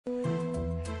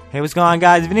Hey, what's going on,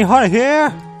 guys? Vinny Hunter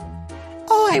here!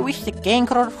 Oh, I wish the game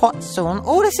could have hot soon.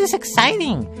 Oh, this is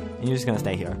exciting. And you're just gonna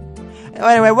stay here.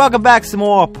 Anyway, welcome back to some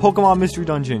more Pokémon Mystery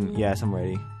Dungeon. Yes, I'm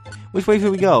ready. Which way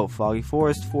should we go? Foggy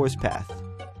Forest, Forest Path.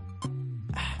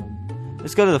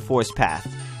 Let's go to the Forest Path,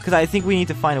 because I think we need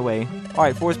to find a way.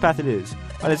 Alright, Forest Path it is.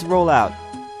 Alright, let's roll out.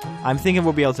 I'm thinking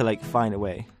we'll be able to, like, find a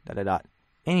way.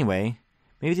 Anyway,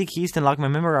 maybe the keys to unlock my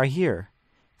memory are here.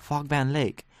 Fogbound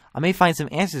Lake. I may find some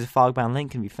answers if Fogbound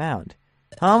Lake can be found.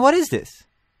 Huh? What is this?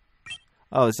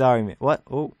 Oh, sorry, man. What?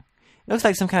 Oh. It looks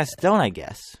like some kind of stone, I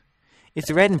guess. It's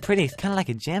red and pretty. It's kind of like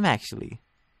a gem, actually.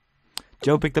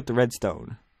 Joe picked up the red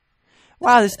stone.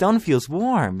 Wow, this stone feels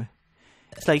warm.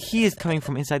 It's like heat is coming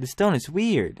from inside the stone. It's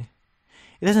weird.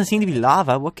 It doesn't seem to be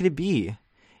lava. What could it be?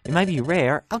 It might be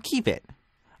rare. I'll keep it.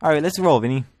 Alright, let's roll,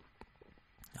 Vinny.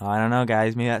 Oh, I don't know,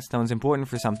 guys. Maybe that stone's important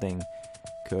for something.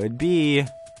 Could be.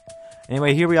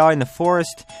 Anyway, here we are in the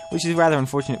forest, which is rather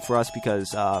unfortunate for us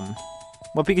because, well,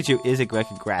 Pikachu is a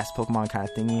grass Pokemon kind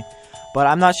of thingy. But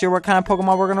I'm not sure what kind of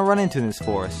Pokemon we're going to run into in this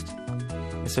forest.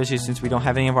 Especially since we don't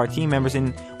have any of our team members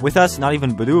in with us, not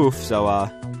even Bidoof, so,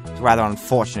 it's rather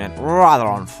unfortunate.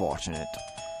 Now,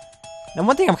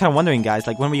 one thing I'm kind of wondering, guys,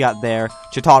 like, when we got there,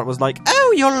 Chatot was like,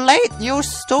 Oh, you're late, you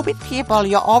stupid people.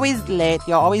 You're always late.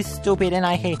 You're always stupid, and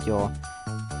I hate you.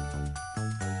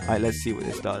 Alright, let's see what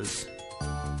this does.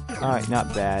 Alright,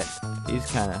 not bad.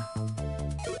 He's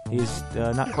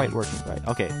not quite working right.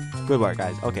 Okay, good work,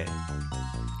 guys. Okay.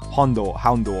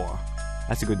 Houndor.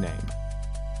 That's a good name.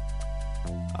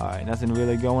 Alright, nothing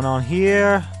really going on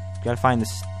here. Gotta find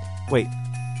this. Wait,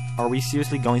 are we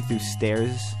seriously going through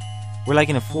stairs? We're like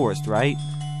in a forest, right?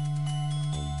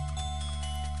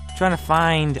 Trying to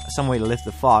find some way to lift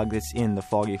the fog that's in the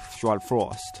foggy shroud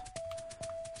frost.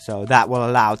 So that will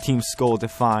allow Team Skull to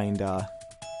find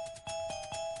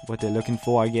what they're looking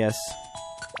for, I guess.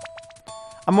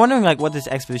 I'm wondering like what this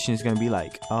expedition is gonna be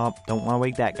like. Oh, don't want to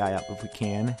wake that guy up if we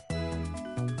can.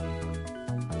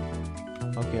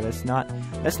 Okay, let's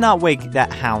not wake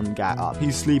that hound guy up.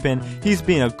 He's sleeping. He's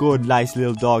being a good, nice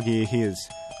little doggy. He is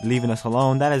leaving us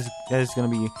alone. That is gonna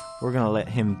be. We're gonna let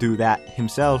him do that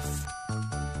himself.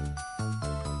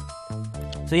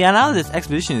 So yeah, now that this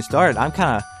expedition is started, I'm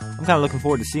kind of looking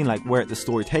forward to seeing like where the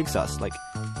story takes us. Like,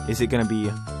 is it gonna be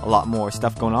a lot more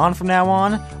stuff going on from now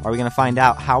on? Are we gonna find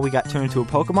out how we got turned into a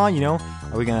Pokemon? You know,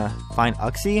 are we gonna find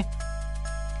Uxie?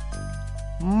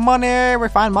 Money. We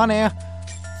find money.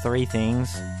 3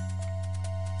 things.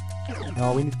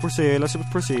 No, we need to proceed. Let's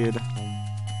proceed.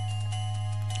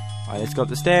 Alright, let's go up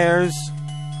the stairs.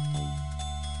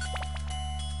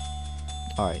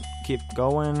 Alright, keep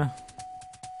going.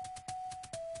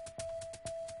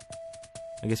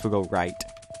 I guess we'll go right.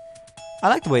 I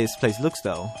like the way this place looks,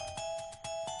 though.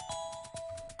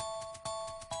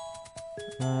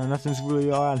 Nothing's really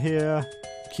around here.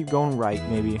 Keep going right,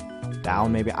 maybe.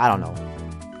 Down, maybe. I don't know.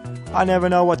 I never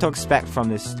know what to expect from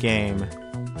this game.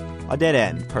 A dead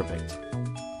end. Perfect.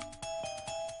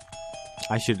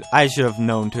 I should have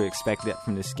known to expect that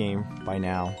from this game by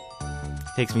now.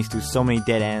 It takes me through so many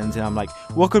dead ends, and I'm like,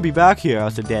 what could be back here? Oh,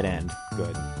 it's a dead end.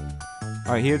 Good.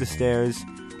 Alright, here are the stairs.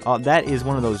 Oh, that is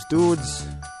one of those dudes.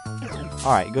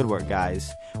 Alright, good work,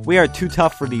 guys. We are too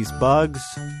tough for these bugs.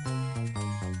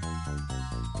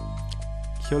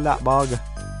 Kill that bug.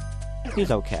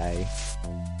 He's okay.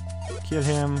 Kill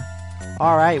him.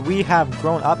 Alright, we have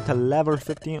grown up to level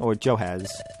 15, or Joe has.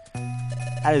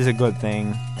 That is a good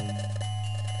thing.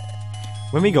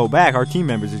 When we go back, our team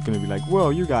members is going to be like, whoa,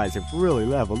 you guys have really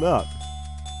leveled up.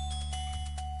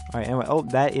 Alright, anyway, oh,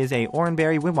 that is a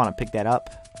oranberry. We want to pick that up.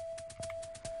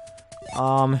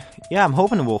 Yeah, I'm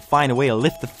hoping we'll find a way to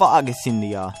lift the fog that's in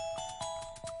the,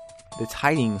 that's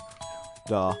hiding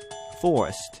the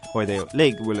forest, or the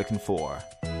lake we're looking for.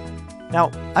 Now,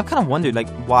 I've kind of wondered, like,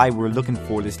 why we're looking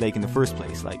for this lake in the first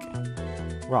place. Like,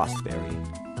 Rostberry.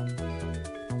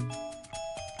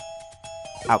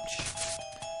 Ouch.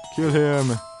 Kill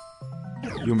him.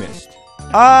 You missed.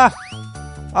 Ah!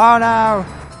 Oh no!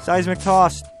 Seismic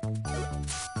toss.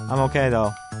 I'm okay,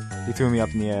 though. He threw me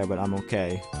up in the air, but I'm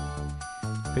okay.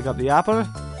 Pick up the apple.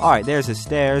 Alright, there's the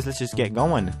stairs. Let's just get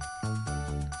going.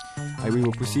 Alright, we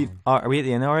will proceed. Are we at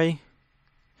the end already?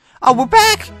 Oh, we're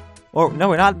back! Or, no,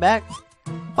 we're not back.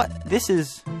 What? This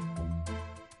is...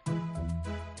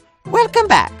 Welcome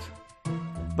back.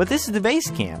 But this is the base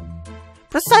camp.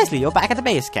 Precisely, you're back at the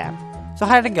base camp. So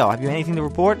how did it go? Have you anything to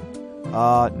report?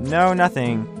 No,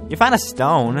 nothing. You found a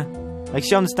stone. Like,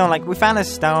 show them the stone. Like, we found a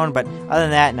stone, but other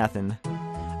than that, nothing.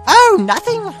 Oh,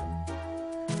 nothing?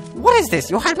 What is this?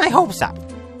 You had my hopes up.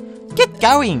 Get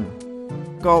going.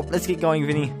 Go. Let's get going,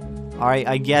 Vinny. Alright,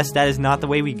 I guess that is not the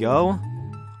way we go.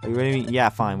 Are you ready? Yeah,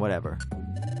 fine, whatever.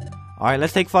 Alright,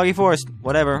 let's take Foggy Forest.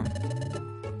 Whatever.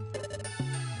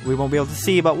 We won't be able to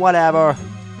see, but whatever.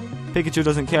 Pikachu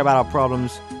doesn't care about our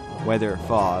problems. Weather,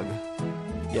 fog.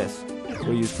 Yes.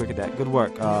 We'll use quick attack. Good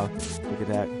work. Quick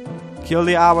attack. Kill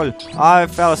the owl. I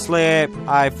fell asleep.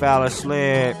 I fell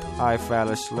asleep. I fell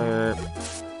asleep.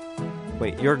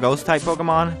 Wait, you're a ghost type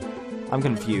Pokemon? I'm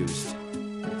confused.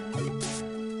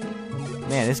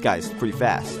 Man, this guy's pretty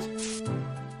fast.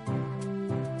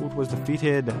 Foot was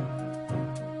defeated.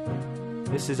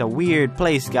 This is a weird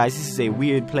place, guys. This is a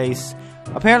weird place.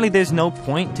 Apparently, there's no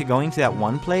point to going to that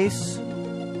one place.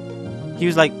 He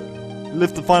was like,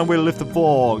 find a way to lift the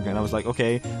fog. And I was like,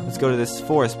 okay, let's go to this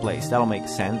forest place. That'll make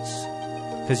sense.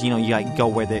 Because, you know, you like go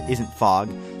where there isn't fog.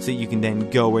 So you can then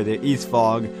go where there is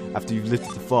fog after you've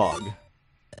lifted the fog.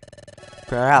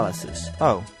 Paralysis.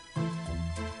 Oh.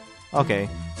 Okay.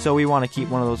 So we want to keep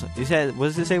one of those. He said, what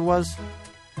does it say it was?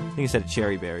 I think it said a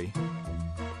cherry berry.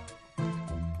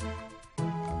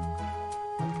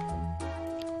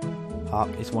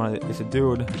 It's a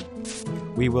dude.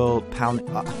 We will pound.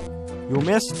 You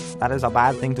missed. That is a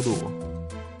bad thing to do.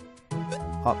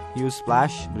 Use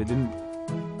splash, but it didn't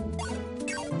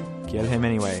kill him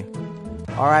anyway.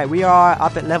 All right, we are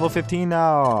up at level 15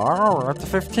 now. Oh, we're up to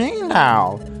 15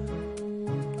 now.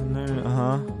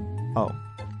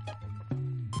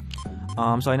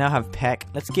 So I now have Peck.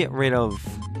 Let's get rid of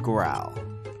Growl.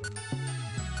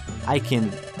 I can.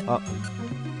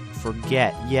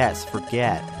 Forget. Yes,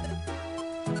 forget.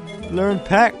 Learn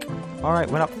Peck. Alright,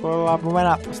 went up.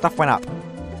 Stuff went up.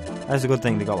 That's a good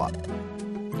thing to go up.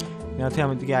 Now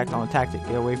tell me to act on a tactic.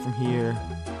 Get away from here.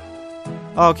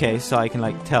 Okay, so I can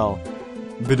like tell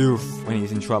Bidoof when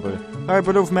he's in trouble. Alright,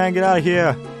 Bidoof man, get out of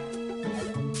here.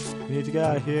 You need to get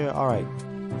out of here. Alright.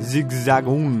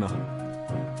 Zigzagoon.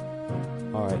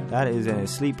 Alright, that is an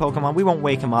asleep Pokemon. We won't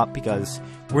wake him up because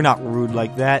we're not rude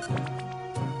like that.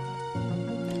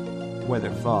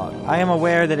 Weather fog. I am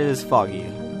aware that it is foggy.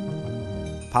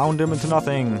 Pound him into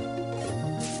nothing.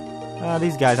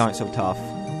 These guys aren't so tough.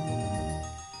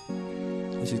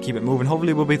 Let's just keep it moving.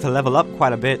 Hopefully we'll be able to level up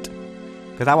quite a bit.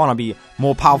 Because I want to be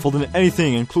more powerful than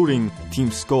anything, including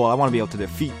Team Skull. I want to be able to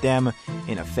defeat them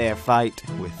in a fair fight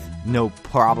with no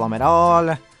problem at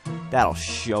all. That'll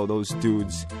show those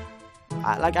dudes.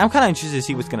 I'm kind of interested to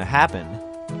see what's going to happen.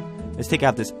 Let's take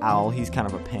out this owl. He's kind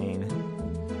of a pain.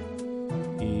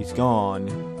 He's gone.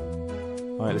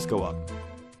 Alright, let's go up.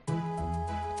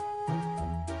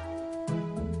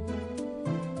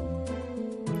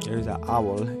 There's that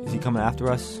owl. Is he coming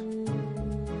after us?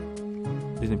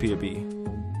 Doesn't appear to be.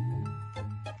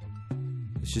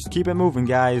 Let's just keep it moving,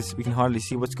 guys. We can hardly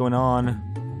see what's going on.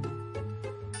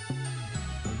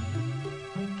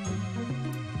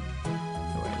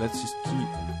 Alright, let's just keep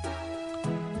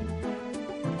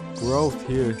growth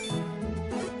here.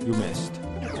 You missed.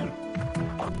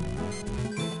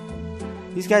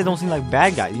 These guys don't seem like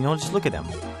bad guys, you know, just look at them.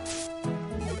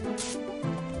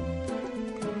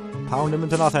 Pound him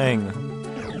into nothing.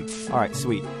 Alright,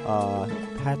 sweet.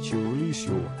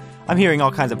 Pachirisu. I'm hearing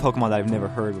all kinds of Pokemon that I've never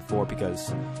heard before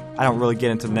because I don't really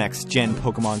get into the next gen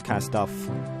Pokemon kind of stuff.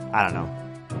 I don't know.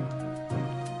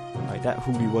 Alright, that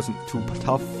Hootie wasn't too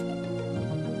tough.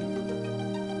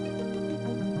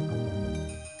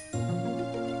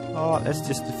 Oh, let's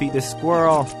just defeat this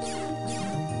squirrel.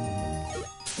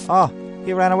 Oh,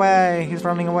 he ran away. He's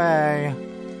running away.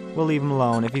 We'll leave him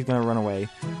alone if he's gonna run away.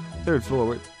 Third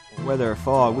floor. Weather,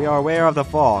 fog. We are aware of the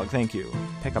fog. Thank you.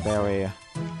 Pick a berry.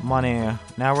 Money.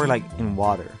 Now we're like in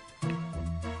water.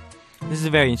 This is a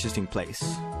very interesting place.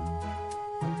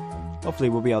 Hopefully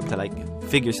we'll be able to like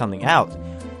figure something out.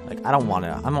 Like I don't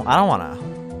wanna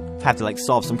have to like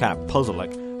solve some kind of puzzle.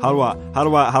 Like how do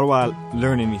I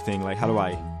learn anything? Like how do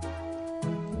I?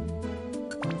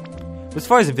 As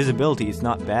far as invisibility, it's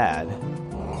not bad.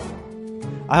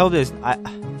 I hope there's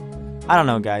I don't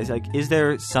know, guys. Like, is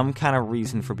there some kind of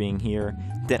reason for being here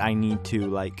that I need to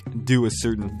like do a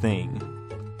certain thing?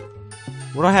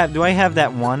 What do I have? Do I have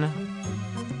that one?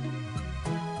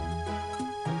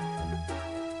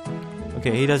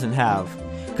 Okay, he doesn't have.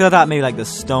 Because I thought maybe like the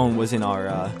stone was in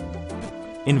our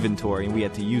inventory and we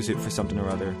had to use it for something or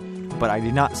other. But I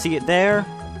did not see it there.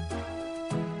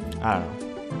 I don't know.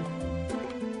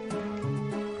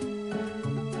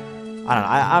 I don't know.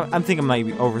 I'm thinking I might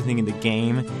be overthinking the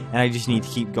game, and I just need to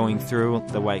keep going through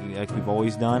the way like we've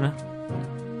always done.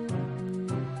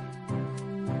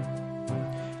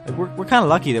 Like we're kind of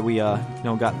lucky that we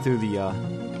got through the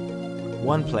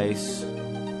one place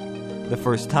the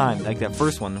first time. Like that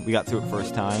first one, we got through it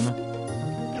first time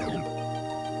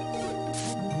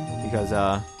because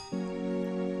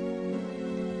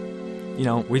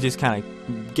we just kind of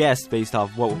guessed based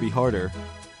off what would be harder.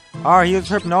 Oh, he used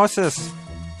hypnosis.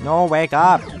 No, wake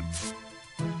up.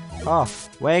 Oh,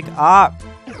 wake up.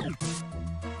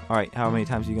 Alright, how many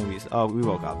times are you going to be... Oh, we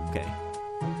woke up. Okay.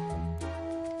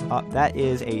 That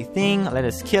is a thing. Let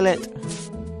us kill it.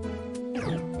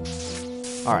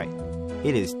 Alright.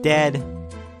 It is dead.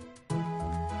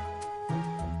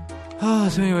 Oh,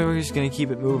 so anyway, we're just going to keep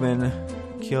it moving.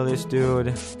 Kill this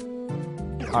dude.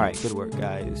 Alright, good work,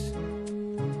 guys.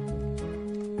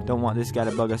 Don't want this guy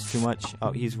to bug us too much.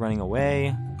 Oh, he's running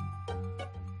away.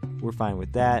 We're fine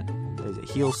with that. There's a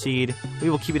heal seed. We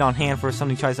will keep it on hand for if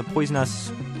somebody tries to poison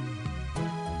us.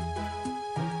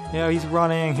 Yeah, he's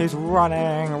running. He's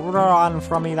running. Run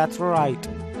from me. That's right.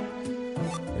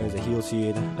 There's a heal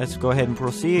seed. Let's go ahead and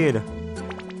proceed.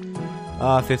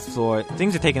 5th floor.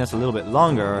 Things are taking us a little bit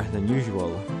longer than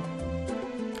usual.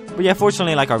 But yeah,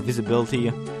 fortunately, like our visibility,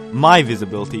 my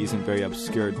visibility isn't very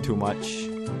obscured too much.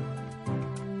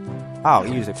 Oh,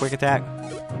 he used a quick attack.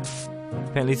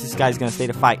 Apparently this guy's gonna stay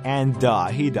to fight and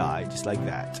die. He died, just like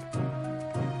that.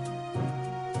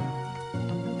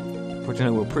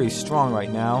 Fortunately, we're pretty strong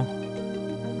right now.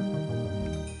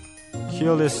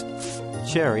 Kill this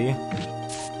cherry.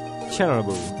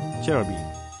 Cheruboo. Cherubi.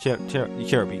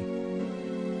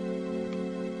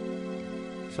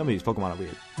 Some of these Pokemon are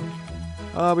weird.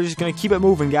 We're just gonna keep it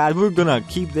moving, guys. We're gonna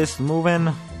keep this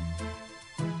moving.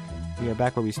 We are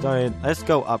back where we started. Let's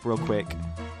go up real quick.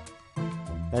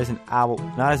 That is an owl.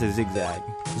 No, that's a zigzag.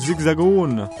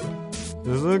 Zigzagoon.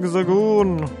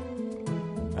 Zigzagoon.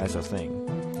 That's a thing.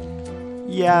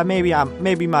 Yeah,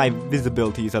 maybe my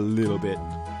visibility is a little bit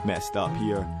messed up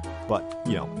here, but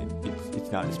you know,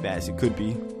 it's not as bad as it could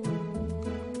be.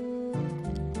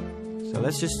 So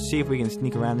let's just see if we can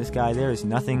sneak around this guy. There is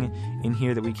nothing in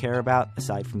here that we care about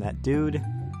aside from that dude.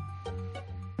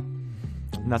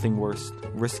 Nothing worth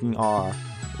risking our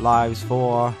lives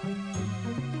for.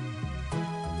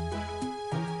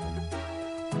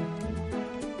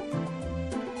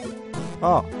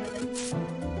 Oh.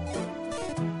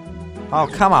 Oh,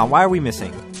 come on. Why are we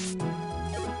missing?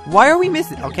 Why are we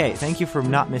missing? Okay, thank you for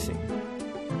not missing.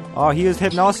 Oh, he used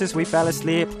hypnosis. We fell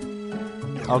asleep.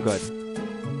 Oh, good.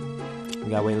 We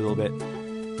gotta wait a little bit.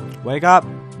 Wake up!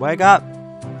 Wake up!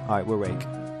 Alright, we're awake.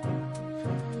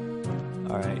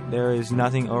 Alright, there is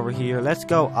nothing over here. Let's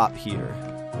go up here.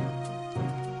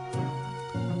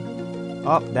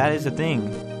 Oh, that is a thing.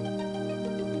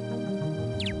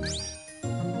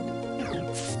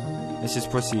 Let's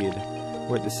just proceed.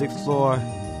 We're at the 6th floor.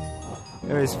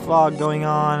 There is fog going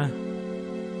on.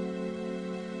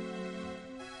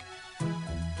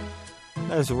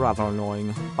 That is rather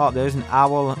annoying. Oh, there's an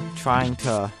owl trying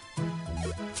to...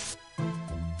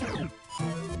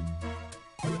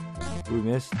 We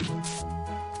missed.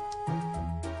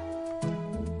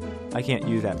 I can't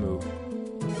use that move.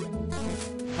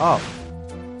 Oh.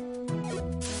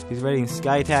 He's ready to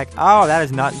sky attack. Oh, that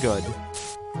is not good.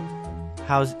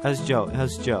 How's Joe?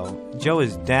 How's Joe? Joe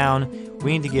is down.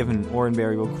 We need to give him an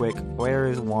Oranberry real quick. Where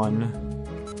is one?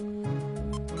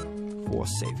 For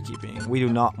safekeeping. We do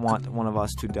not want one of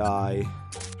us to die.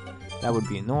 That would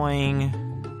be annoying.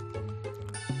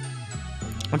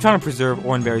 I'm trying to preserve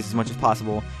Oranberries as much as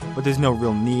possible, but there's no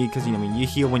real need because you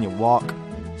heal when you walk.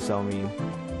 So I mean,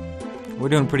 we're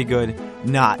doing pretty good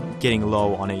not getting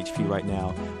low on HP right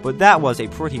now. But that was a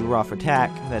pretty rough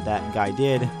attack that guy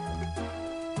did.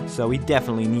 So we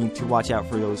definitely need to watch out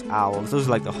for those owls. Those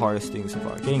are like the hardest things so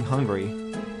far. Getting hungry.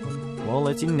 Well,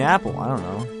 let's eat an apple. I don't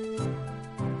know.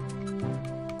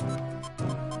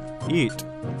 Eat.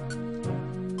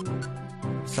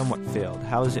 Somewhat filled.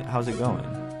 How's it going?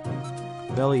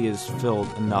 Belly is filled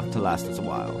enough to last us a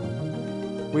while.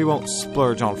 We won't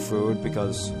splurge on food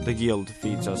because the guild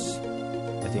feeds us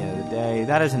at the end of the day.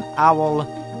 That is an owl.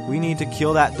 We need to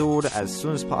kill that dude as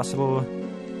soon as possible.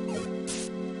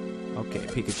 Okay,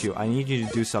 Pikachu, I need you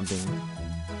to do something.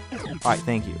 Alright,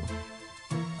 thank you.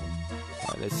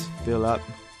 Alright, let's fill up.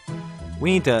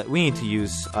 We need to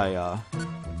use a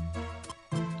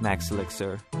max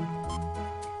elixir.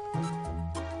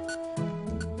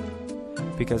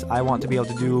 Because I want to be able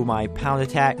to do my pound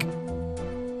attack.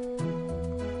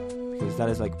 Because that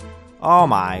is like... Oh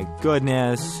my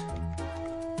goodness.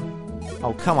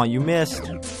 Oh, come on, you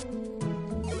missed.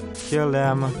 Kill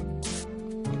them.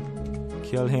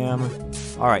 Kill him.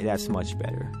 Alright, that's much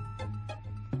better.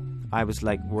 I was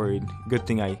like worried. Good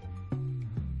thing I...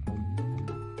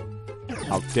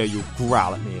 How dare you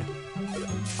growl at me.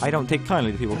 I don't take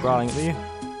kindly to people growling at me.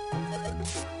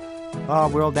 Oh,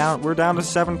 we're down to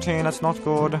 17. That's not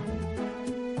good.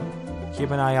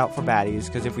 Keep an eye out for baddies,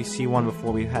 because if we see one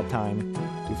before we've had time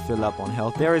to fill up on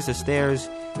health. There is the stairs.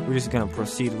 we're just gonna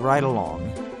proceed right along.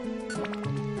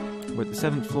 We're at the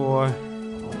 7th floor.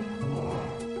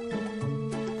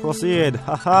 Proceed!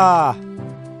 Haha!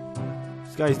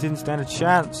 These guys didn't stand a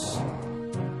chance.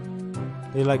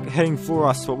 They're like heading for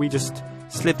us, but we just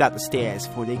slipped out the stairs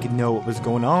before they could know what was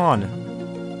going on.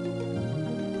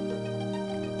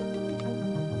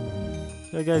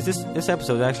 So guys, this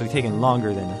episode is actually taking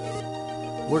longer than...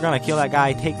 We're gonna kill that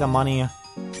guy, take the money,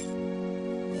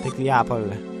 take the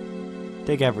apple,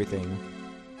 take everything.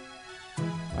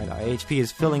 Right, our HP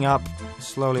is filling up,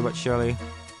 slowly but surely.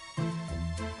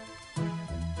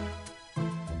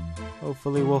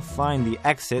 Hopefully we'll find the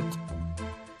exit.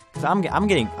 Cause I'm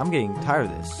getting tired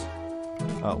of this.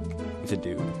 Oh, it's a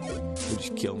dude. We'll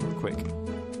just kill him real quick.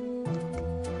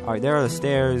 Alright, there are the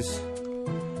stairs.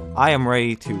 I'm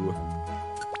ready to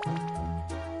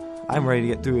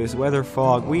get through this weather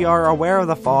fog. We are aware of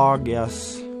the fog,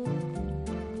 yes.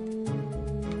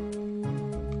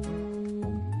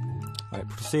 Alright,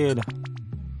 proceed.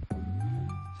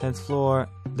 10th floor.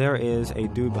 There is a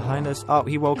dude behind us. Oh,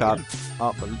 he woke up.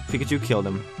 Oh, but Pikachu killed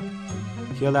him.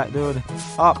 Kill that dude.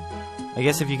 Oh! I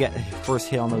guess if you get first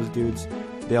hit on those dudes,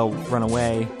 they'll run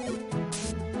away.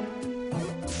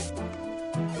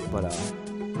 But,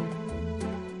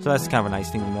 so that's kind of a nice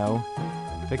thing to know.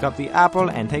 Pick up the apple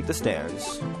and take the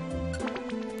stairs.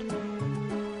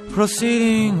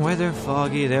 Proceeding, weather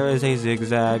foggy, there is a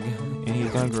zigzag. And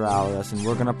he's gonna growl at us and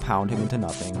we're gonna pound him into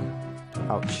nothing.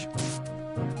 Ouch.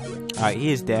 Alright,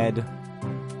 he is dead.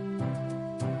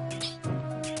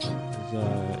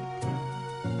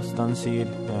 Stun seed.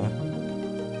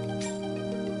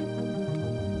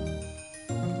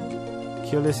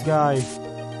 Kill this guy.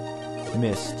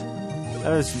 Missed.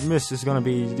 Miss is gonna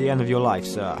be the end of your life,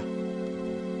 sir.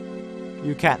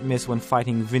 You can't miss when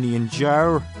fighting Vinny and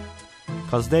Joe,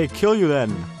 cause they kill you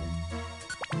then.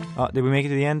 Did we make it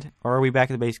to the end? Or are we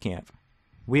back at the base camp?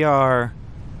 We are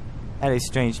at a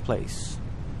strange place.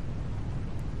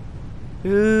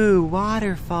 Ooh,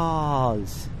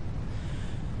 waterfalls.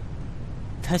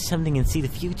 Touch something and see the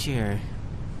future.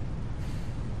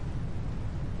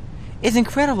 It's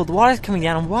incredible. The water's coming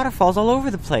down and waterfalls all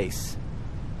over the place.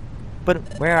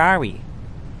 But where are we?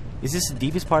 Is this the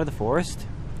deepest part of the forest?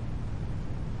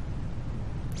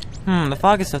 The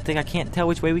fog is so thick I can't tell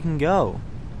which way we can go.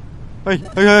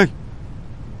 Hey!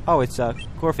 Oh, it's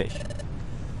Corfish.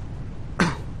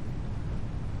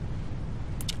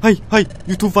 Hey!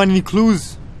 You two find any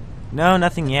clues? No,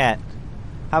 nothing yet.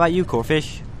 How about you,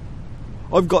 Corfish?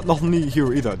 I've got nothing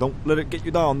here either. Don't let it get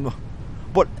you down.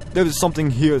 But there's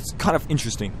something here that's kind of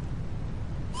interesting.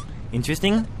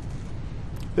 Interesting?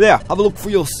 There, have a look for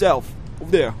yourself.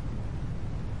 Over there.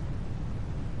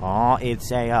 Oh,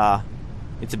 it's a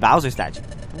Bowser statue.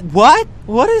 What?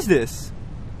 What is this?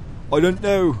 I don't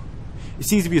know. It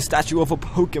seems to be a statue of a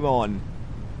Pokemon.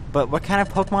 But what kind of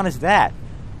Pokemon is that?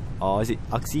 Oh, is it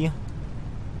Uxie?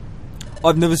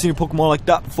 I've never seen a Pokemon like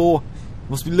that before. It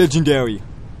must be legendary.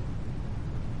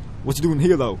 What's it doing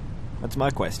here, though? That's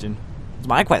my question. It's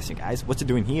my question, guys. What's it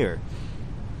doing here?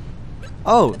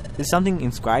 Oh, is something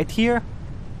inscribed here?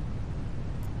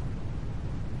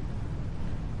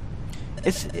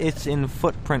 It's in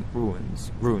footprint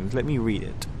runes. Let me read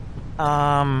it.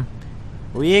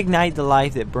 Reignite the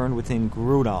life that burned within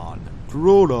Groudon.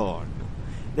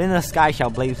 Then the sky shall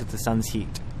blaze with the sun's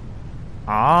heat.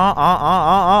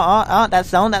 That's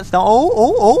stone.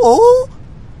 Oh.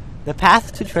 The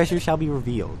path to treasure shall be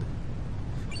revealed.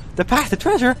 The path to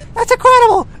treasure? That's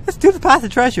incredible! Let's do the path to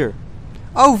treasure.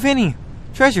 Oh, Vinny.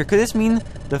 Treasure. Could this mean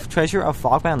the treasure of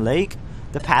Fogbound Lake?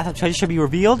 The path of treasure shall be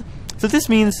revealed? So this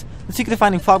means the secret of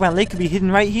finding Fogbound Lake could be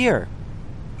hidden right here.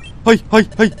 Hey.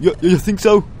 You think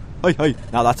so? Hey.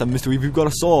 Now that's a mystery we've got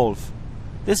to solve.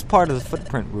 This part of the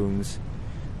footprint runes.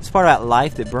 This part about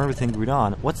life that burned within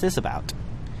Groudon. What's this about?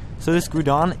 So this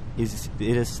Groudon, is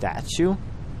it a statue?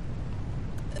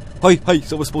 Hey,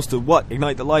 so we're supposed to what?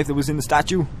 Ignite the life that was in the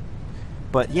statue?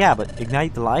 But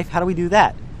ignite the life? How do we do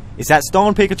that? Is that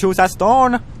stone, Pikachu? Is that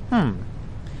stone?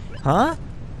 Huh?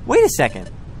 Wait a second.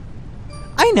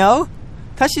 I know!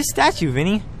 Touch this statue,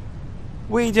 Vinny.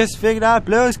 We just figured out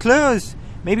Blue's clues.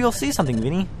 Maybe you'll see something,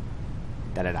 Vinny.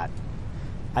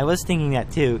 I was thinking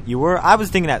that too. You were? I was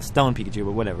thinking that stone, Pikachu,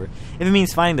 but whatever. If it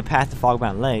means finding the path to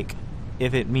Fogbound Lake,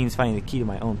 if it means finding the key to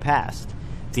my own past,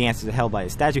 if the answers are held by a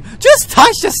statue, just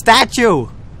touch the statue!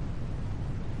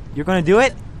 You're gonna do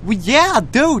it? Well, yeah,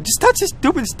 dude, just touch this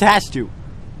stupid statue.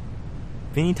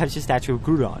 Vinny, touch the statue of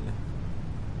Groudon.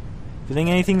 Feeling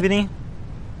anything, Vinny?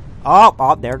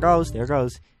 Oh, there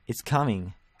goes. It's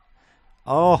coming.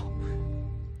 Oh,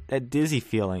 that dizzy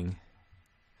feeling.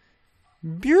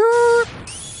 We're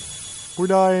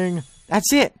dying.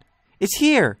 That's it. It's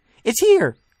here. It's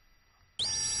here.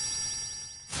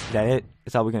 Is that it?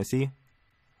 That's all we're gonna see?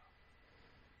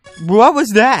 What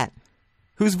was that?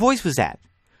 Whose voice was that?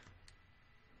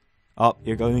 Oh,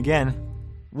 here goes again.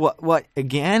 What,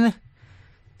 again?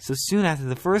 So soon after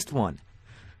the first one.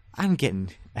 I'm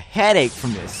getting a headache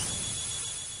from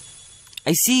this.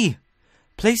 I see.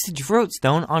 Place the Drought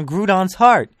Stone on Groudon's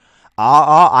heart.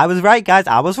 I was right, guys.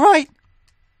 I was right.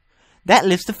 That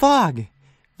lifts the fog.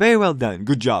 Very well done.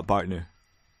 Good job, partner.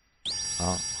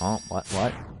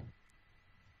 What?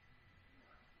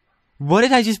 What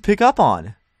did I just pick up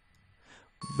on?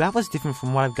 That was different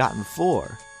from what I've gotten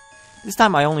before. This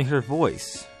time I only heard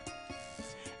voice.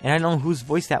 And I don't know whose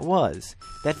voice that was.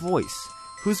 That voice.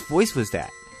 Whose voice was that?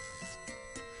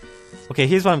 Okay,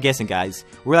 here's what I'm guessing, guys.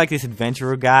 We're like this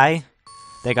adventurer guy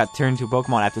that got turned to a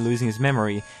Pokemon after losing his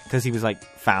memory because he was like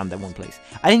found at one place.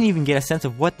 I didn't even get a sense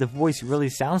of what the voice really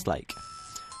sounds like.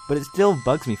 But it still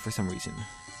bugs me for some reason.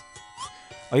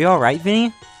 Are you alright,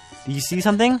 Vinny? Do you see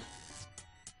something?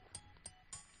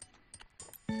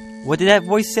 What did that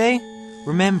voice say?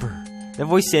 Remember, that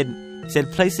voice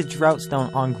said place the Drought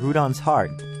Stone on Groudon's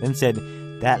heart. Then said,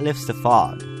 that lifts the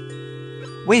fog.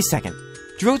 Wait a second.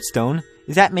 Drought Stone?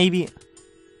 Is that maybe...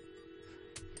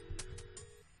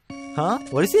 Huh?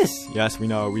 What is this? Yes, we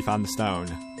know. We found the stone.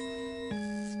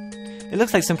 It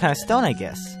looks like some kind of stone, I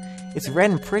guess. It's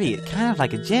red and pretty. It's kind of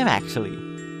like a gem, actually.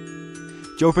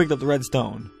 Joe picked up the red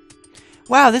stone.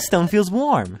 Wow, this stone feels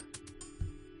warm.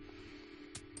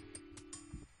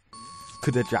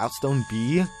 Could the Drought Stone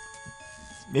be?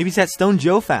 Maybe it's that stone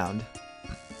Joe found.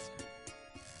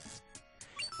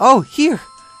 Oh, here!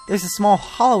 There's a small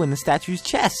hollow in the statue's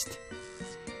chest.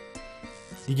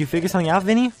 Did you figure something out,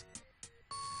 Vinny?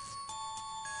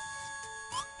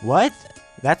 What?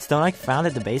 That stone I found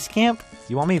at the base camp?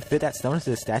 You want me to fit that stone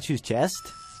into the statue's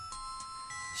chest?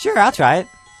 Sure, I'll try it.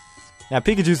 Now,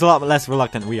 Pikachu's a lot less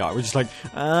reluctant than we are. We're just like,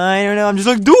 I don't know, I'm just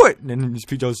like, do it! And then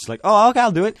Pikachu's just like, oh, okay,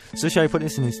 I'll do it. So should I put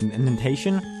this in this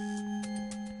indentation?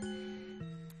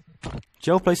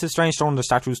 Joe places a strange stone in the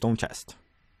statue's stone chest.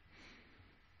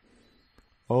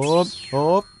 Up.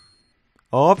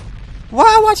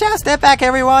 Wow, watch out! Step back,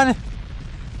 everyone!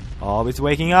 Oh, it's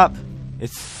waking up.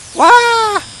 It's...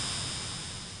 Wah!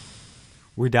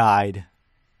 We died.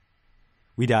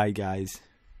 We died, guys.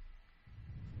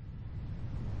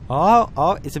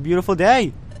 Oh, it's a beautiful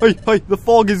day. Hey, the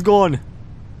fog is gone.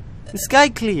 The sky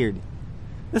cleared.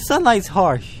 The sunlight's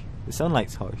harsh.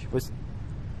 What's...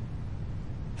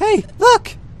 Hey,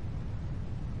 look!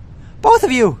 Both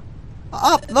of you!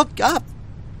 Up, look up!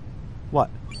 What?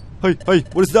 Hey,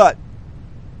 what is that?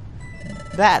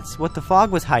 That's what the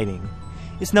fog was hiding.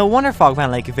 It's no wonder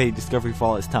Fogbound Lake evaded Discovery for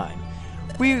all this time.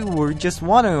 We were just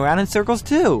wandering around in circles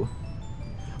too.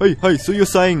 Hey, so you're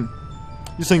saying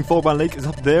Fogbound Lake is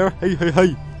up there?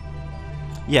 Hey.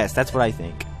 Yes, that's what I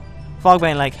think.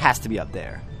 Fogbound Lake has to be up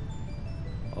there.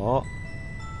 Oh,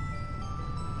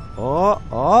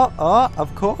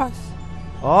 of course.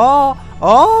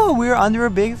 Oh, we're under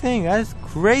a big thing. That is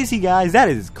crazy, guys. That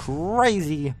is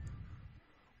crazy.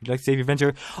 Would you like to save your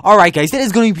adventure? Alright, guys, that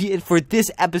is going to be it for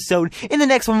this episode. In the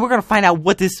next one, we're going to find out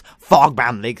what this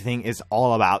Fogbound Lake thing is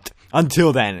all about.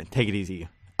 Until then, take it easy.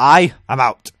 I am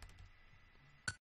out.